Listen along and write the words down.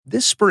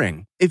This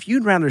spring, if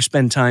you'd rather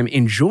spend time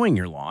enjoying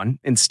your lawn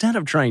instead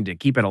of trying to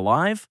keep it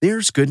alive,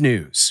 there's good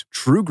news.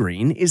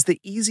 TruGreen is the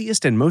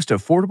easiest and most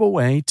affordable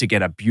way to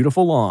get a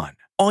beautiful lawn.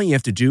 All you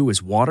have to do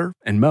is water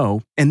and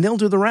mow, and they'll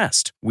do the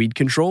rest. Weed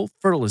control,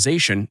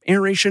 fertilization,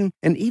 aeration,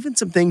 and even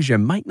some things you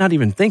might not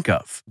even think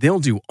of. They'll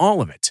do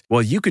all of it,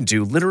 while you can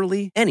do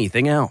literally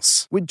anything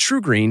else. With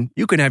TruGreen,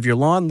 you can have your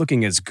lawn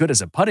looking as good as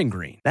a putting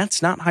green.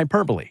 That's not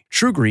hyperbole.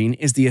 TruGreen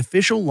is the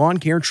official lawn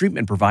care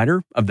treatment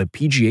provider of the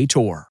PGA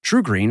Tour.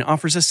 TruGreen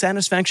offers a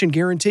satisfaction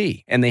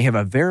guarantee, and they have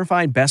a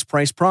verified best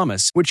price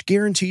promise, which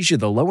guarantees you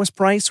the lowest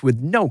price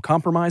with no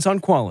compromise on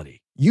quality.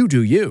 You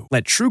do you.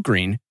 Let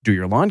TruGreen do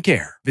your lawn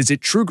care. Visit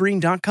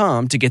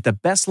TruGreen.com to get the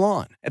best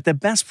lawn at the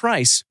best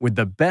price with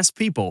the best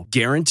people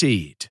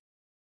guaranteed.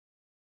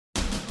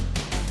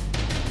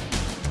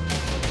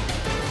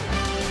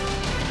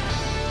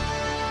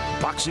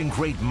 Boxing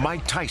great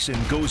Mike Tyson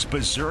goes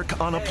berserk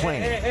on a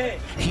plane.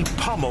 He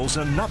pummels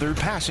another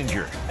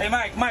passenger. Hey,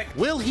 Mike.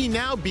 Will he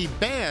now be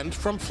banned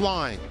from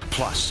flying?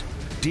 Plus,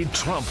 did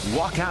Trump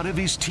walk out of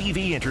his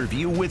TV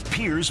interview with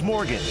Piers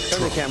Morgan?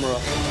 Turn the camera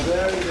off.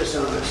 Very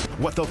dishonest.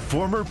 What the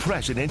former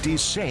president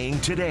is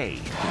saying today.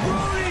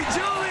 Rudy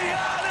Giuliani!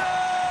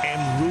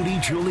 And Rudy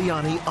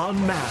Giuliani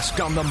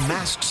unmasked on The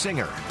Masked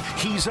Singer.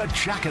 He's a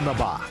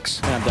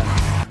jack-in-the-box. I'm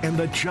done. And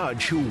the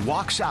judge who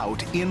walks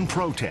out in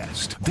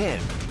protest.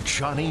 Then,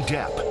 Johnny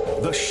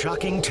Depp, the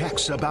shocking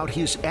texts about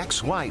his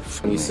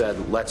ex-wife. He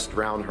said, let's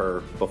drown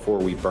her before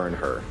we burn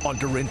her.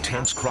 Under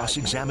intense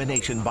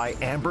cross-examination by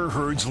Amber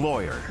Heard's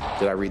lawyer.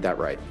 Did I read that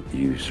right?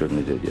 You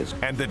certainly did, yes.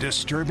 And the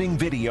disturbing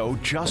video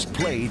just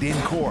played in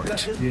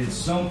court. Did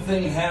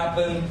something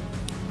happen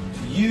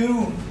to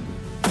you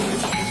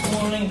this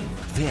morning?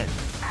 Then,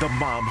 the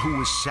mom who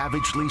was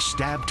savagely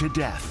stabbed to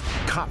death.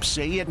 Cops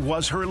say it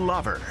was her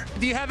lover.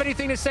 Do you have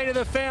anything to say to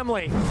the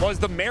family? Was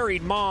the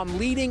married mom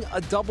leading a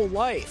double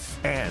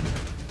life? And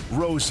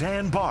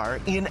Roseanne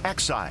Barr in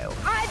exile.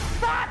 I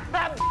thought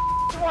that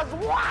was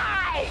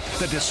why.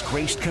 The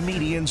disgraced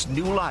comedian's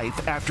new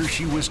life after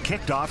she was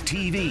kicked off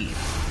TV.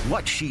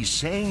 What she's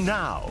saying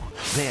now.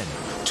 Then,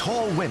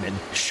 tall women,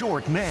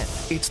 short men.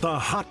 It's the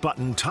hot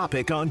button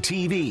topic on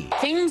TV.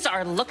 Things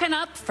are looking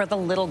up for the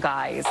little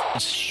guys.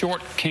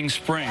 Short King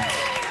Spring.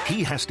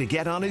 He has to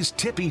get on his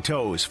tippy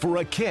toes for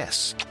a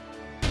kiss.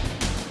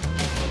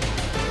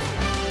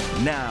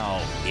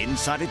 Now,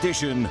 Inside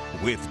Edition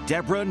with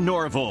Deborah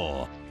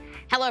Norville.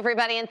 Hello,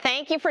 everybody, and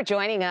thank you for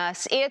joining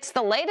us. It's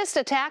the latest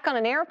attack on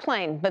an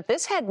airplane, but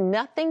this had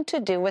nothing to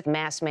do with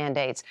mask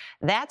mandates.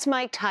 That's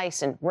Mike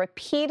Tyson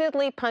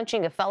repeatedly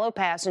punching a fellow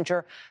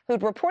passenger who'd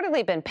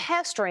reportedly been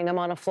pestering him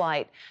on a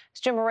flight.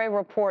 As Jim Moret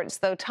reports,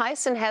 though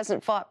Tyson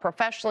hasn't fought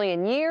professionally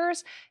in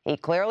years, he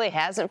clearly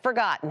hasn't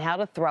forgotten how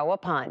to throw a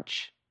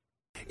punch.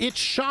 It's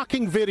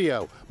shocking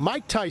video.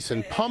 Mike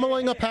Tyson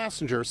pummeling a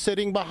passenger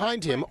sitting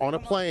behind him on a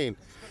plane.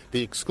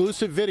 The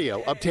exclusive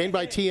video, obtained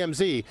by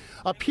TMZ,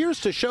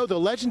 appears to show the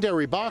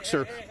legendary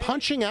boxer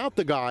punching out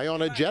the guy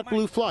on a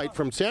JetBlue flight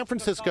from San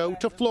Francisco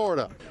to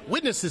Florida.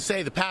 Witnesses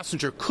say the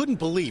passenger couldn't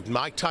believe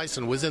Mike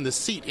Tyson was in the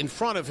seat in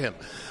front of him.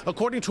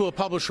 According to a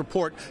published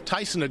report,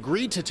 Tyson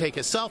agreed to take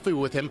a selfie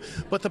with him,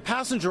 but the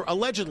passenger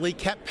allegedly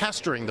kept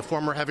pestering the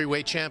former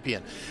heavyweight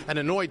champion. An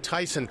annoyed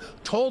Tyson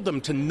told them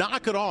to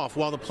knock it off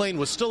while the plane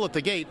was still at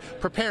the gate,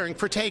 preparing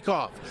for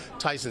takeoff.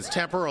 Tyson's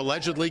temper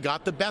allegedly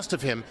got the best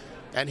of him,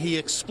 and he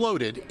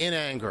exploded in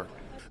anger.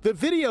 The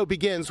video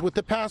begins with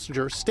the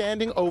passenger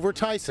standing over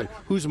Tyson,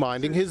 who's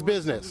minding his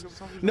business.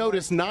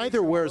 Notice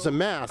neither wears a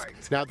mask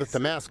now that the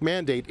mask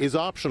mandate is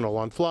optional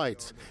on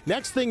flights.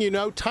 Next thing you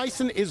know,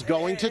 Tyson is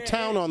going to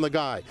town on the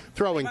guy,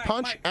 throwing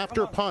punch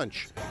after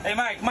punch. Hey,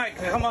 Mike,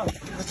 come on.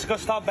 Let's go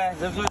stop back.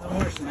 Let's lose the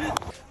horse, man.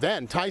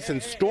 Then Tyson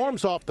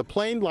storms off the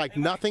plane like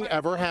nothing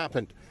ever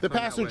happened. The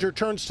passenger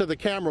turns to the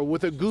camera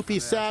with a goofy,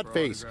 sad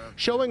face,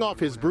 showing off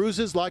his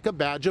bruises like a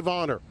badge of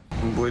honor.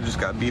 Boy just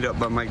got beat up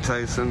by Mike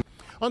Tyson.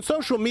 On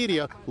social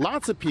media,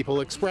 lots of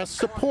people expressed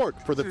support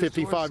for the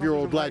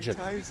 55-year-old legend.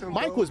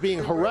 Mike was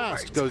being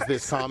harassed, goes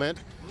this comment.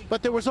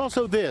 But there was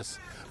also this: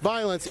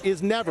 violence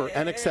is never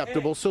an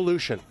acceptable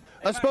solution.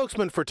 A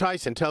spokesman for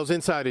Tyson tells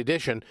Inside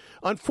Edition,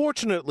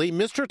 unfortunately,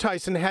 Mr.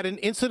 Tyson had an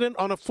incident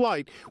on a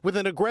flight with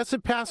an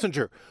aggressive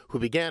passenger who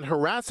began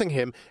harassing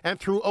him and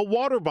threw a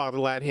water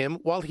bottle at him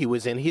while he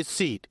was in his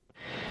seat.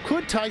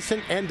 Could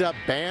Tyson end up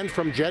banned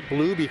from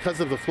JetBlue because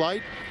of the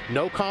flight?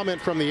 No comment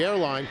from the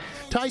airline.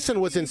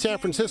 Tyson was in San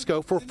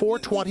Francisco for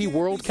 420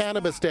 World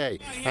Cannabis Day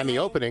and the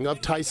opening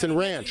of Tyson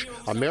Ranch,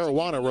 a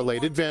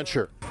marijuana-related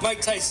venture.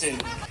 Mike Tyson.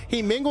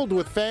 He mingled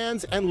with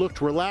fans and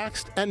looked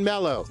relaxed and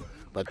mellow.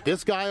 But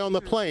this guy on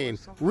the plane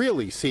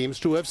really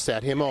seems to have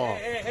set him off.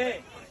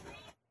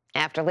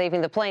 After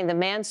leaving the plane, the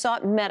man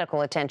sought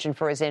medical attention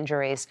for his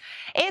injuries.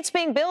 It's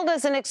being billed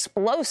as an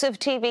explosive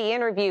TV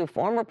interview.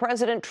 Former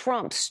President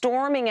Trump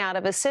storming out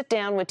of a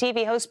sit-down with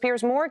TV host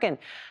Piers Morgan.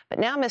 But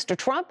now Mr.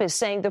 Trump is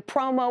saying the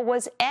promo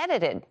was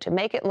edited to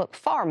make it look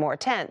far more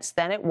tense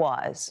than it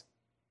was.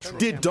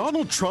 Did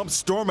Donald Trump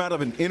storm out of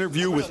an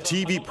interview with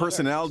TV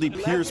personality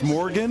Piers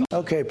Morgan?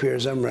 Okay,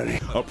 Piers, I'm ready.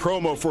 A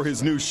promo for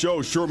his new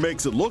show sure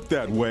makes it look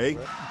that way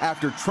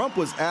after Trump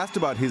was asked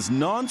about his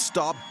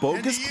nonstop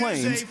bogus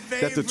claims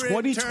that the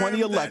 2020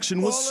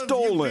 election was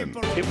stolen.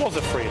 It was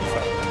a free and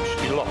fair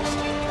match. You lost.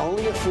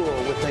 Only a fool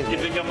would think that. You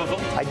think I'm a fool?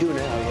 I do now,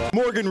 yeah.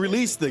 Morgan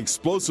released the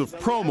explosive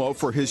promo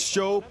for his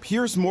show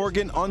Piers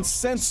Morgan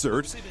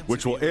Uncensored,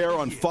 which will air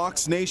on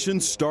Fox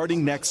Nation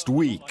starting next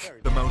week.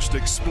 The most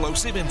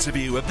explosive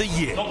interview of the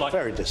year.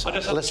 Very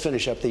dishonest. Let's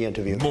finish up the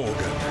interview.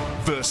 Morgan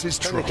versus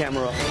Turn Trump. the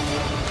camera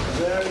off.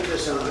 Very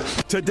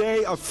dishonest.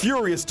 Today, a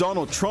furious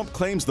Donald Trump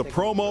claims the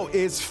promo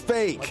is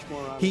fake.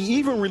 He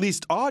even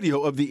released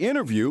audio of the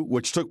interview,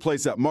 which took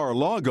place at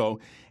Mar-a-Lago,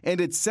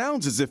 and it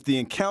sounds as if the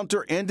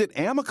encounter ended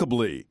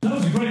amicably.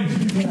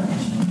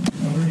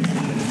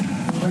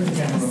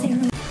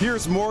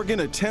 Piers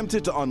Morgan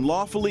attempted to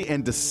unlawfully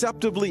and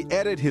deceptively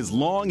edit his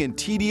long and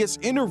tedious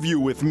interview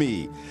with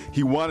me.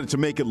 He wanted to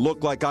make it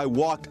look like I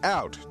walked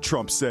out,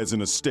 Trump says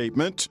in a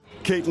statement.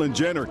 Caitlyn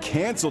Jenner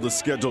canceled a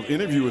scheduled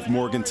interview with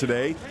Morgan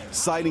today,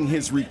 citing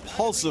his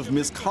repulsive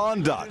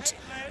misconduct.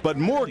 But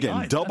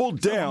Morgan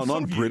doubled down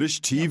on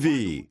British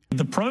TV.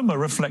 The promo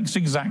reflects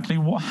exactly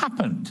what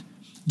happened.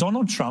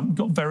 Donald Trump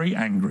got very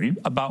angry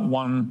about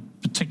one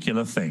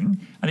particular thing,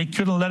 and he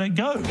couldn't let it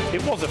go.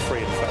 It was a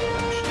free and fair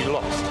match. You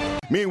lost.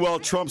 Meanwhile,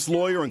 Trump's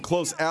lawyer and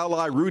close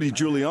ally Rudy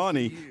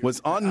Giuliani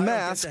was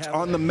unmasked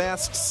on The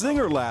Masked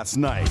Singer last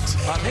night.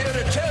 I'm here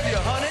to tell you,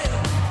 honey,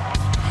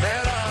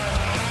 that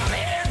I'm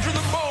bad to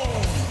the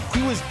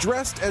bone. He was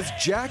dressed as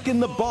Jack in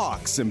the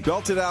Box and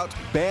belted out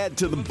 "Bad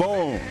to the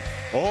Bone."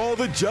 All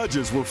the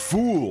judges were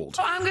fooled.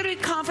 I'm going to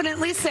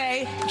confidently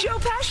say Joe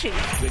Pesci.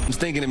 I was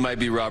thinking it might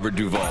be Robert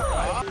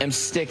Duvall. I'm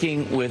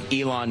sticking with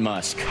Elon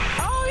Musk.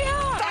 Oh, yeah.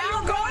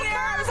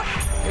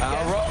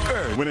 Al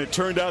Roker. When it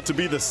turned out to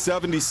be the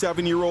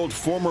 77-year-old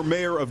former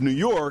mayor of New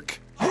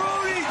York,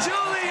 Rudy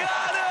Giuliani!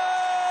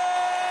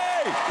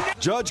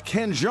 Judge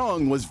Ken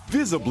Jeong was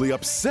visibly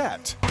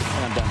upset.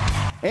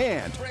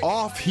 And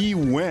off he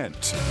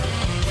went.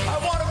 I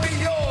want to be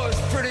yours,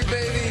 pretty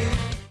baby.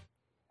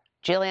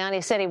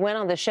 Giuliani said he went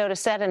on the show to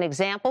set an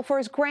example for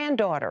his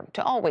granddaughter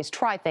to always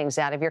try things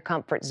out of your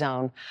comfort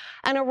zone.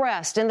 An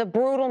arrest in the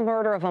brutal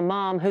murder of a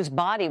mom whose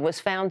body was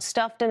found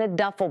stuffed in a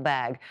duffel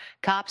bag.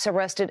 Cops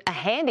arrested a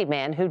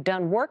handyman who'd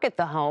done work at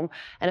the home,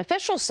 and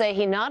officials say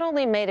he not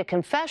only made a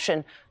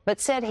confession, but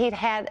said he'd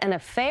had an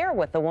affair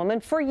with the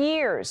woman for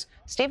years.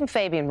 Stephen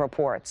Fabian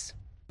reports.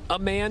 A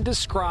man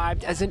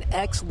described as an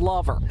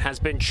ex-lover has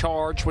been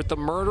charged with the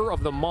murder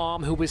of the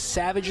mom who was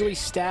savagely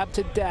stabbed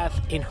to death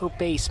in her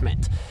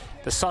basement.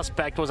 The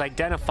suspect was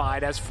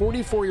identified as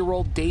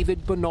 44-year-old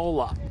David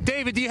Bonola.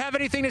 David, do you have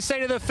anything to say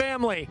to the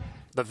family?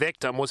 The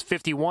victim was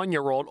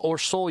 51-year-old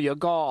Orsolya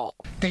Gall.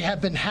 They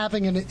have been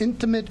having an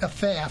intimate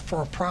affair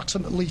for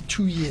approximately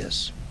 2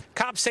 years.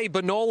 Cops say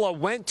Bonola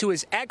went to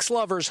his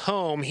ex-lover's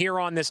home here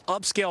on this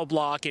upscale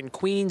block in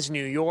Queens,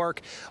 New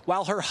York,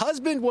 while her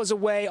husband was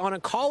away on a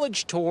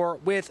college tour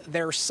with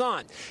their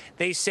son.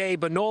 They say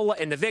Bonola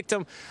and the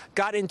victim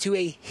got into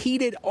a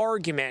heated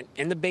argument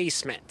in the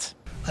basement.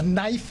 A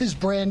knife is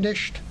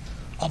brandished,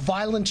 a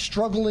violent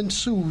struggle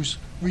ensues,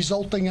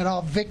 resulting in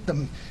our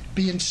victim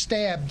being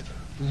stabbed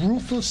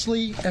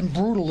ruthlessly and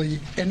brutally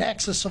in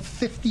excess of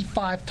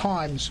 55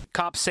 times.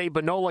 Cops say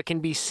Bonola can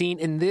be seen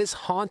in this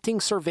haunting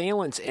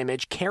surveillance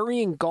image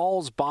carrying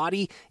Gall's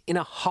body in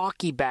a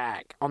hockey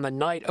bag on the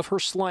night of her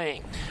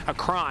slaying, a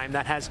crime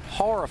that has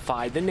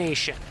horrified the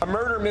nation. A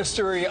murder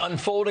mystery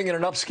unfolding in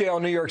an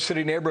upscale New York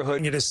City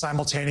neighborhood. It is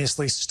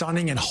simultaneously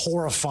stunning and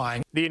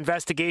horrifying. The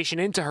investigation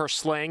into her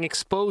slaying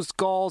exposed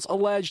Gall's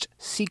alleged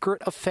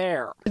secret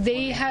affair.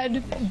 They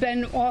had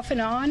been off and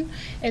on,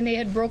 and they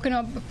had broken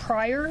up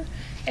prior,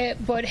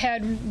 but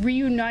had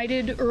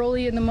reunited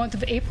early in the month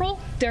of April.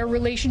 Their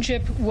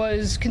relationship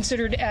was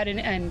considered at an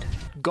end.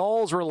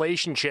 Gall's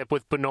relationship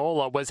with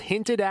Bonola was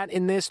hinted at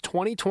in this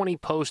 2020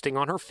 posting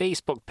on her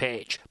Facebook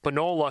page.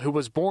 Bonola, who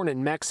was born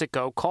in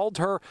Mexico, called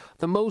her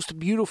the most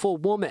beautiful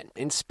woman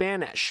in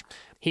Spanish.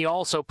 He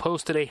also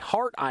posted a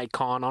heart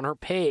icon on her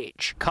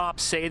page.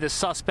 Cops say the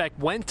suspect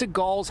went to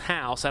Gall's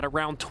house at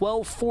around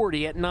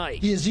 12:40 at night.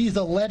 He is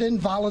either let in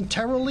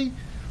voluntarily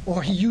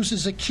or he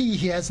uses a key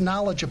he has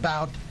knowledge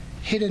about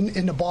hidden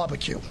in the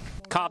barbecue.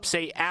 Cops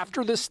say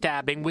after the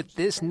stabbing with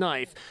this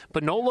knife,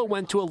 Bonola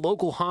went to a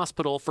local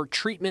hospital for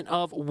treatment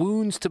of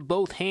wounds to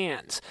both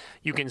hands.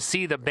 You can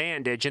see the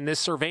bandage in this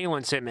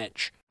surveillance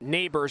image.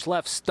 Neighbors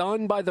left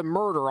stunned by the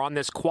murder on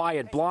this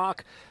quiet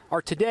block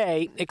are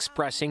today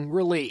expressing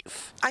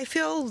relief. I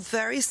feel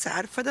very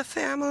sad for the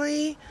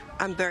family.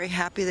 I'm very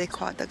happy they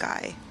caught the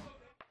guy.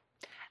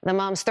 The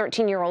mom's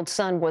 13-year-old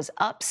son was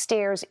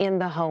upstairs in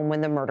the home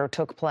when the murder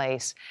took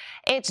place.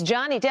 It's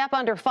Johnny Depp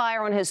under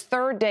fire on his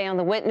third day on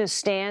the witness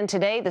stand.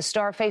 Today, the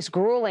star faced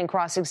grueling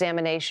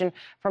cross-examination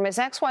from his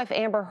ex-wife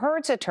Amber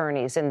Heard's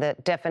attorneys in the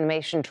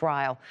defamation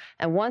trial.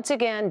 And once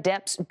again,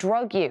 Depp's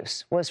drug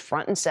use was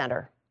front and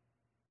center.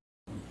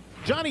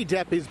 Johnny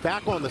Depp is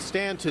back on the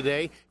stand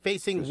today,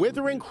 facing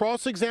withering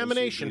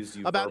cross-examination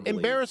about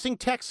embarrassing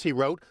texts he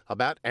wrote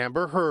about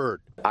Amber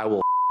Heard. I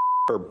will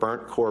her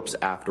burnt corpse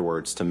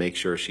afterwards to make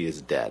sure she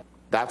is dead.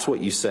 That's what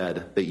you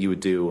said that you would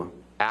do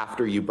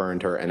after you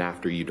burned her and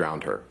after you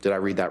drowned her. Did I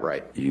read that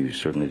right? You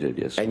certainly did,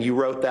 yes. And you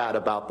wrote that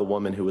about the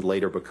woman who would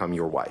later become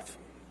your wife?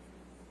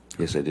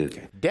 Yes, I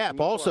did.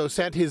 Depp also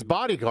sent his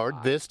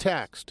bodyguard this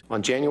text.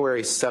 On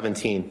January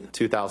 17,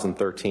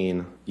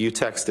 2013, you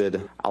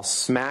texted, "I'll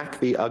smack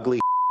the ugly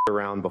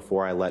around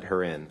before I let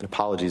her in."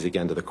 Apologies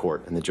again to the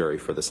court and the jury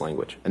for this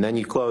language. And then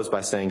you closed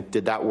by saying,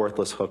 "Did that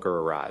worthless hooker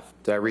arrive?"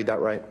 Did I read that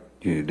right?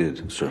 You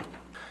did, sir.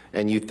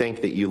 And you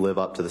think that you live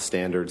up to the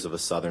standards of a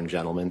Southern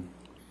gentleman?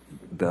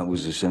 That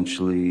was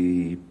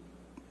essentially,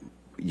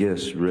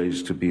 yes,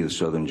 raised to be a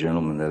Southern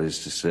gentleman. That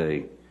is to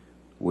say,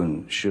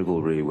 when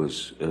chivalry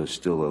was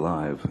still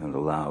alive and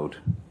allowed.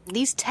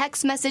 These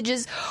text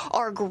messages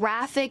are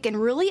graphic and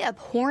really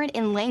abhorrent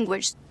in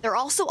language. They're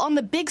also on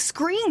the big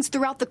screens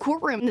throughout the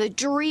courtroom. The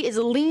jury is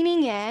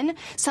leaning in.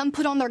 Some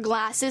put on their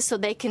glasses so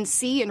they can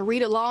see and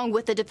read along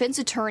with the defense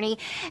attorney.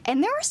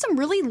 And there are some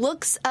really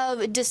looks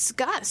of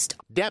disgust.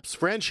 Depp's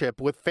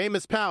friendship with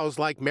famous pals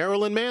like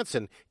Marilyn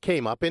Manson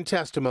came up in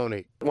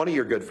testimony. One of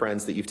your good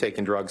friends that you've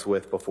taken drugs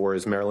with before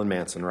is Marilyn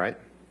Manson, right?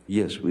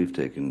 Yes, we've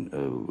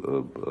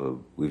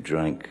we've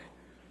drank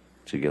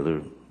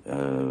together.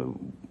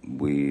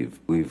 We've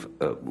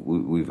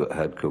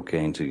had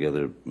cocaine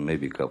together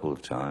maybe a couple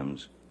of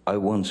times. I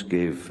once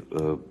gave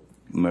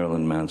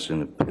Marilyn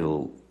Manson a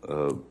pill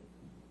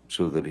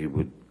so that he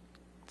would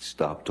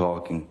stop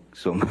talking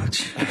so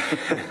much.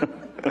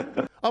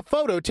 A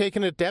photo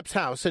taken at Depp's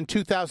house in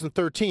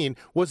 2013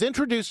 was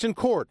introduced in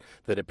court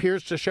that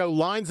appears to show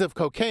lines of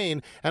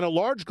cocaine and a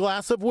large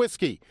glass of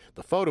whiskey.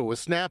 The photo was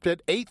snapped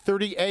at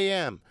 8:30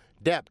 a.m.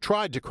 Depp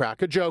tried to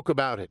crack a joke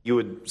about it. You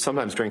would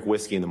sometimes drink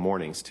whiskey in the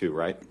mornings too,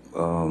 right?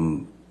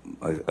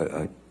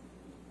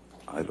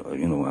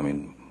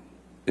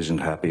 Isn't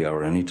happy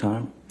hour any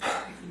time?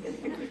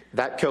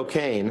 That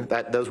cocaine,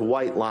 those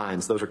white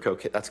lines, those are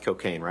cocaine. That's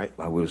cocaine, right?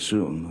 I would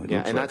assume.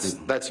 Yeah, and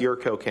that's your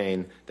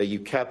cocaine that you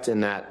kept in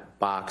that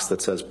box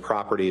that says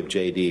 "property of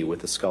JD" with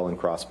the skull and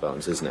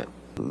crossbones, isn't it?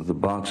 The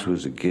box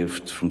was a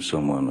gift from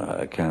someone.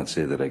 I can't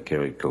say that I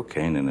carried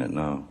cocaine in it.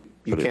 No.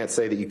 You can't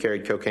say that you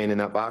carried cocaine in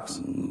that box?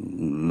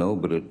 No,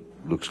 but it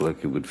looks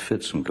like it would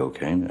fit some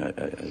cocaine.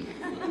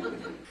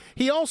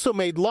 He also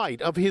made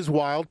light of his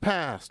wild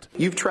past.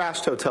 You've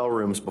trashed hotel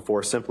rooms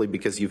before simply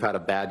because you've had a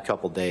bad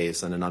couple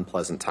days and an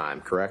unpleasant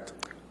time, correct?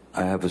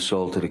 I have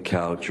assaulted a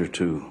couch or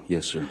two,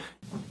 yes, sir.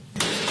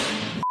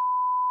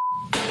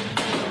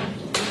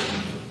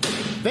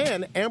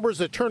 Then,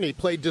 Amber's attorney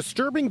played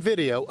disturbing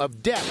video of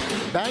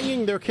Depp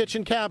banging their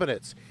kitchen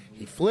cabinets.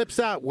 He flips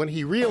out when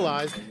he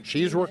realized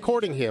she's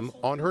recording him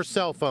on her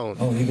cell phone.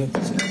 Oh, you got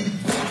this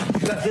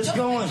going? You got this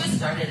going?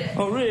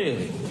 Oh,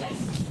 really?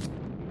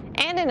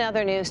 And in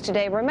other news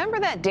today, remember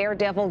that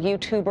daredevil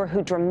YouTuber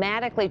who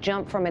dramatically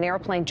jumped from an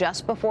airplane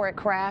just before it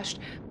crashed?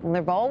 Well,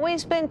 there have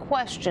always been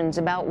questions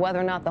about whether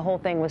or not the whole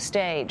thing was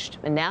staged.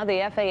 And now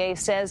the FAA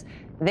says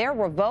they're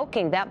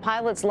revoking that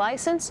pilot's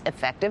license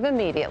effective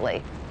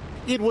immediately.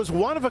 It was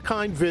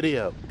one-of-a-kind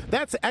video.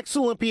 That's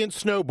ex-Olympian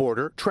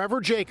snowboarder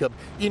Trevor Jacob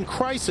in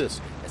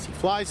crisis as he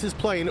flies his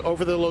plane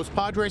over the Los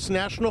Padres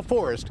National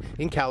Forest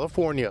in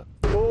California.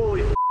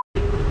 Holy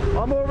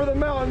I'm over the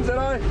mountains and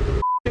I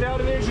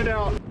out an engine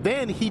out.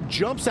 Then he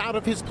jumps out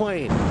of his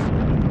plane.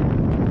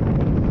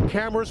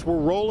 Cameras were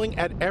rolling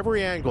at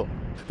every angle.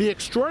 The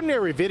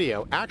extraordinary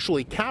video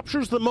actually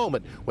captures the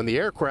moment when the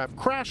aircraft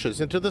crashes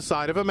into the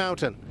side of a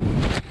mountain.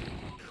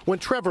 When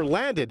Trevor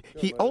landed,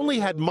 he only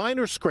had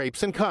minor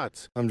scrapes and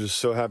cuts. I'm just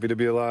so happy to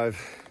be alive.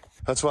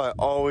 That's why I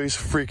always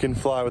freaking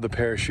fly with a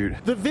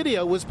parachute. The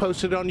video was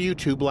posted on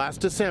YouTube last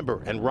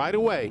December, and right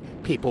away,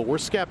 people were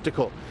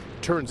skeptical.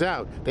 Turns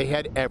out they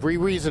had every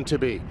reason to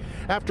be.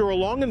 After a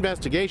long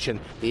investigation,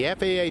 the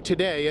FAA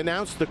today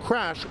announced the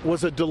crash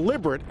was a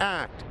deliberate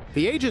act.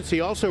 The agency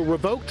also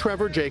revoked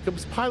Trevor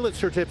Jacobs' pilot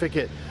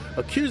certificate,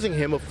 accusing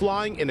him of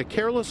flying in a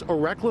careless or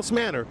reckless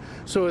manner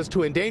so as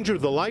to endanger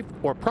the life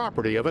or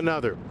property of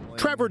another.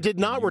 Trevor did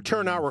not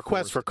return our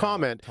request for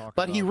comment,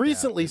 but he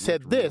recently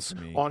said this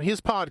on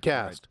his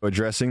podcast.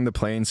 Addressing the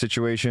plane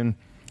situation,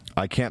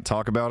 I can't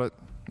talk about it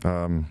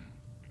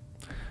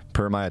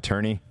per my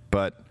attorney,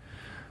 but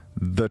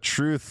the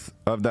truth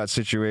of that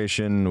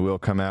situation will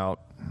come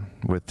out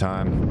with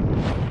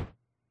time.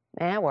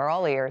 And we're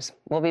all ears.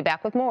 We'll be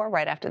back with more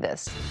right after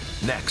this.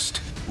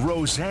 Next,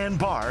 Roseanne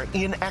Barr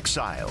in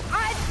exile.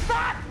 I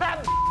thought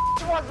the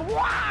was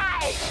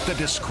white! The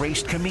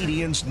disgraced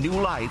comedian's new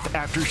life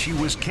after she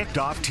was kicked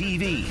off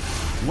TV.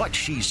 What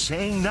she's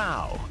saying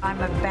now.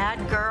 I'm a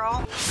bad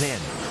girl. Then,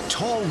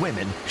 tall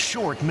women,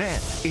 short men.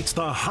 It's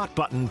the hot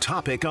button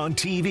topic on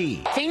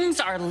TV. Things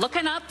are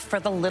looking up for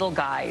the little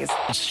guys.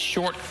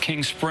 Short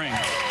King Spring.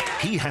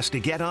 He has to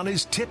get on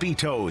his tippy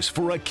toes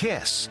for a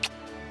kiss.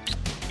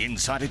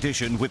 Inside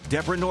Edition with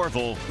Deborah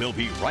Norville. We'll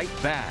be right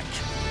back.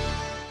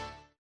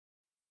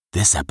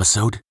 This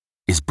episode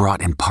is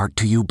brought in part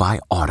to you by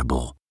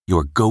Audible,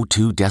 your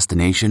go-to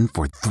destination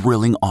for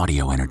thrilling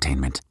audio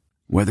entertainment.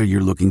 Whether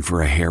you're looking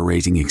for a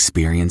hair-raising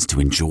experience to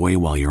enjoy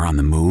while you're on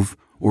the move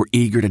or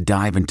eager to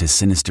dive into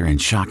sinister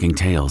and shocking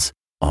tales,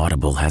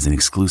 Audible has an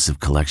exclusive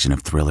collection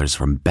of thrillers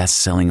from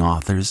best-selling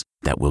authors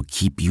that will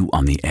keep you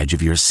on the edge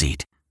of your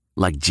seat.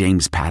 Like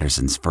James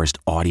Patterson's first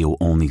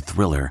audio-only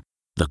thriller,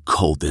 The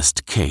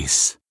Coldest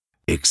Case.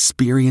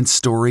 Experience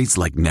stories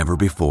like never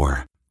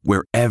before,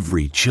 where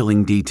every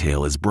chilling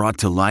detail is brought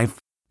to life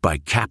by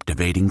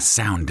captivating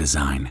sound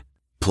design.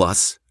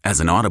 Plus, as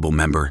an Audible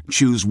member,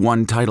 choose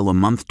one title a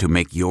month to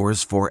make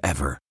yours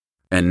forever.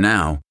 And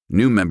now,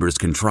 new members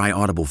can try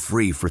Audible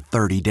free for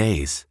 30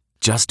 days.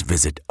 Just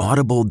visit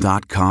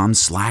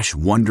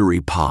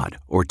audible.com/WonderyPod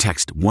or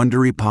text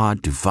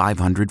WonderyPod to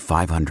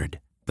 500-500.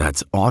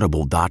 That's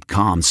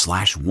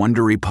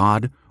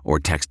audible.com/WonderyPod or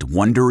text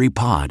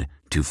WonderyPod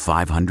to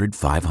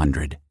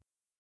 500-500.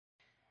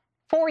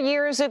 4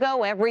 years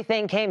ago,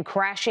 everything came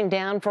crashing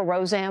down for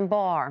Roseanne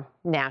Barr.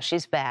 Now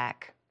she's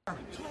back.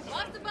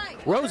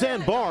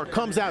 Roseanne Barr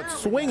comes out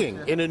swinging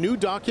in a new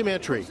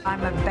documentary.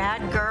 I'm a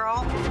bad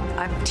girl.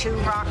 I'm too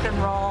rock and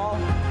roll.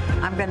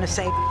 I'm going to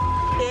say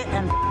it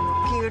and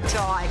you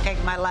till I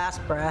take my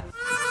last breath.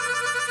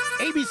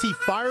 ABC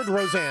fired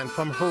Roseanne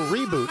from her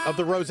reboot of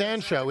The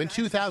Roseanne Show in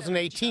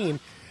 2018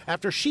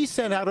 after she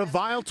sent out a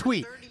vile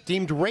tweet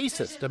deemed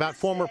racist about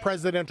former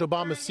President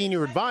Obama's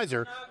senior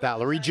advisor,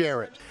 Valerie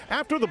Jarrett.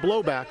 After the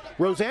blowback,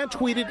 Roseanne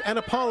tweeted an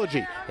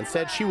apology and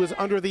said she was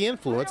under the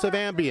influence of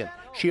Ambien.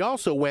 She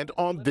also went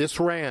on this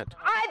rant.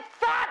 I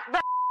thought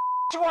the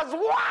was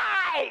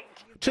white!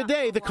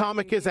 Today, the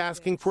comic is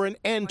asking for an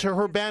end to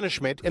her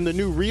banishment in the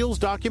new Reels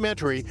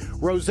documentary,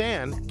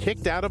 Roseanne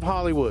Kicked Out of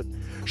Hollywood.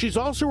 She's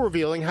also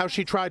revealing how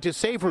she tried to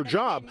save her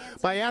job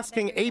by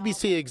asking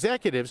ABC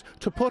executives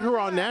to put her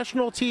on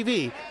national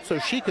TV so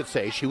she could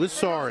say she was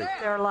sorry.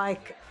 They're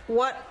like,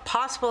 what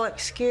possible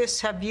excuse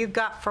have you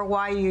got for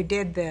why you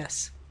did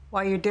this?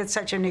 Why you did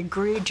such an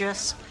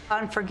egregious,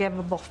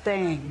 unforgivable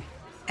thing?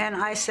 And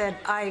I said,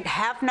 I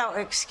have no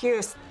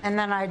excuse. And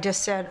then I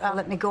just said,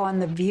 let me go on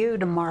The View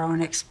tomorrow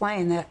and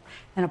explain that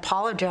and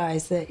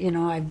apologize that,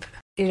 I've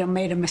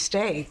made a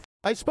mistake.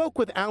 I spoke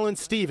with Alan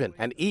Stephen,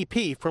 an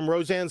EP from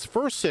Roseanne's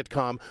first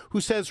sitcom, who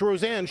says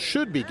Roseanne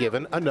should be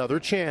given another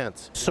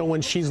chance. So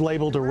when she's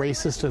labeled a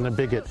racist and a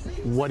bigot,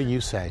 what do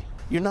you say?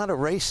 You're not a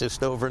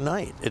racist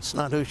overnight. It's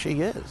not who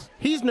she is.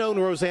 He's known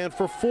Roseanne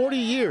for 40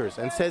 years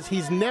and says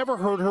he's never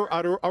heard her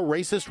utter a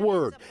racist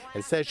word,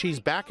 and says she's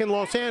back in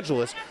Los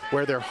Angeles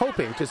where they're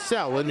hoping to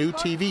sell a new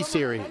TV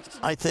series.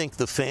 I think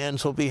the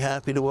fans will be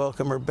happy to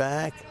welcome her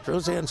back.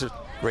 Roseanne's a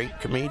great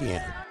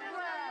comedian.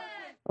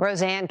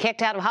 Roseanne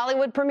Kicked Out of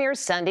Hollywood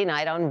premieres Sunday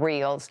night on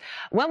Reels.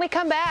 When we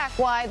come back,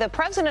 why the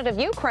president of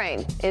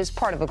Ukraine is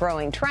part of a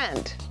growing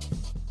trend.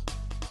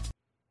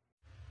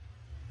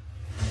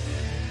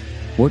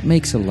 What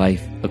makes a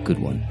life a good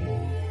one?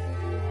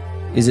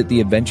 Is it the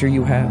adventure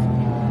you have?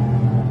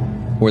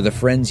 Or the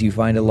friends you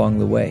find along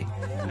the way?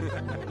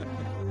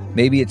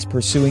 Maybe it's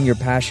pursuing your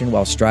passion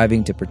while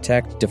striving to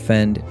protect,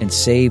 defend, and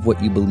save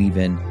what you believe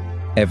in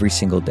every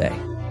single day.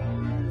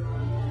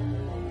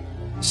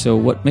 So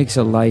what makes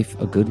a life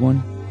a good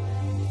one?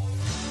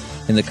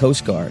 In the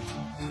Coast Guard,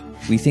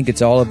 we think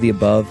it's all of the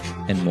above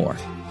and more.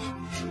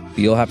 But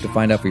you'll have to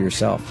find out for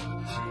yourself.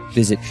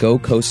 Visit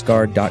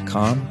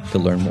gocoastguard.com to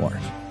learn more.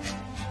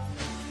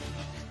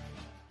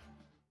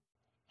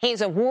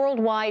 He's a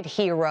worldwide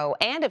hero,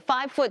 and at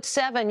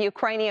 5'7",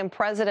 Ukrainian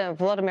President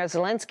Volodymyr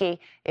Zelensky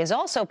is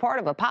also part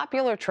of a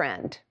popular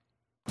trend.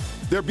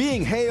 They're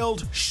being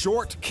hailed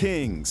short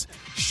kings.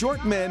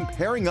 Short men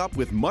pairing up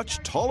with much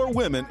taller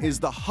women is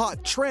the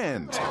hot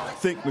trend.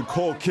 Think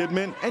Nicole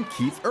Kidman and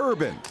Keith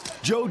Urban,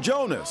 Joe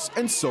Jonas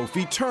and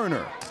Sophie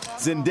Turner,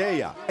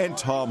 Zendaya and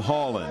Tom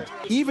Holland.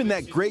 Even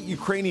that great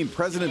Ukrainian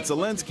President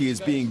Zelensky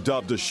is being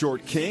dubbed a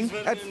short king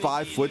at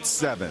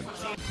 5'7".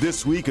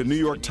 This week, a New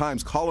York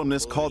Times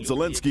columnist called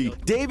Zelensky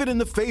David in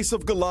the face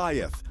of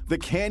Goliath, the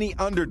canny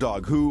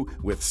underdog who,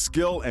 with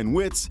skill and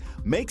wits,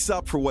 makes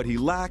up for what he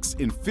lacks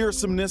in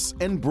fearsomeness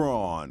and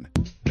brawn.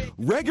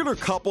 Regular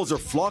couples are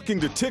flocking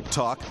to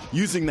TikTok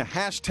using the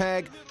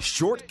hashtag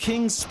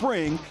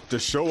 #ShortKingSpring to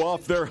show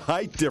off their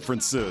height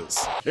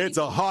differences. It's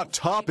a hot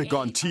topic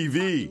on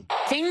TV.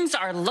 Things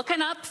are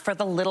looking up for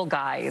the little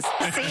guys.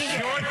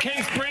 Short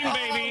King Spring,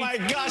 baby. Oh my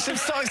gosh, I'm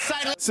so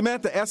excited.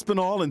 Samantha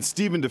Espinal and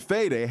Stephen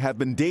DeFede have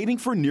been dating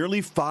for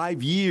nearly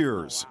 5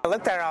 years. I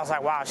looked at her, I was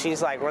like, wow,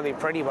 she's like really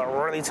pretty, but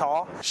really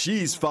tall.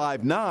 She's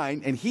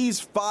 5'9" and he's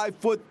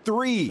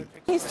 5'3".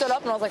 He stood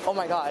up and I was like, oh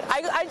my God.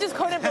 I just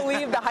couldn't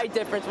believe the height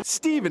difference.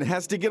 Stephen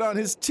has to get on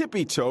his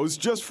tippy toes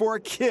just for a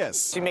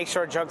kiss. She makes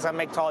short jokes, I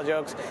make tall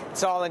jokes.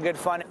 It's all in good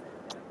fun.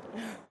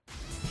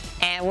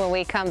 And when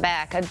we come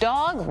back, a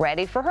dog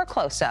ready for her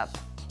close-up.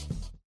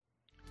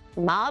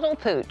 Model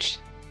Pooch.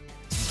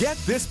 Get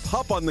this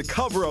pup on the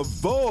cover of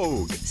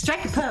Vogue.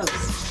 Strike a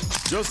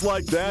pose. Just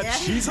like that, Yeah.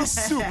 she's a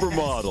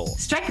supermodel.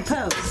 Strike a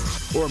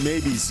pose. Or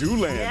maybe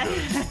Zoolander.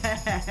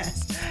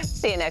 Yes.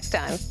 See you next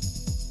time.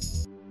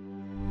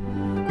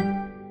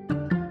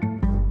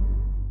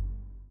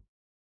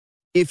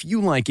 If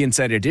you like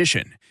Inside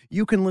Edition,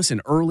 you can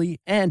listen early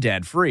and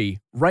ad-free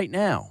right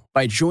now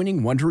by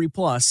joining Wondery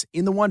Plus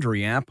in the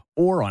Wondery app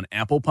or on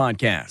Apple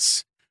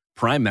Podcasts.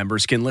 Prime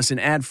members can listen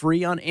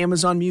ad-free on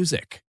Amazon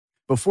Music.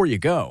 Before you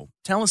go,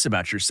 tell us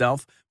about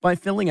yourself by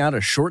filling out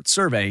a short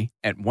survey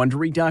at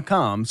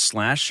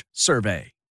Wondery.com/survey.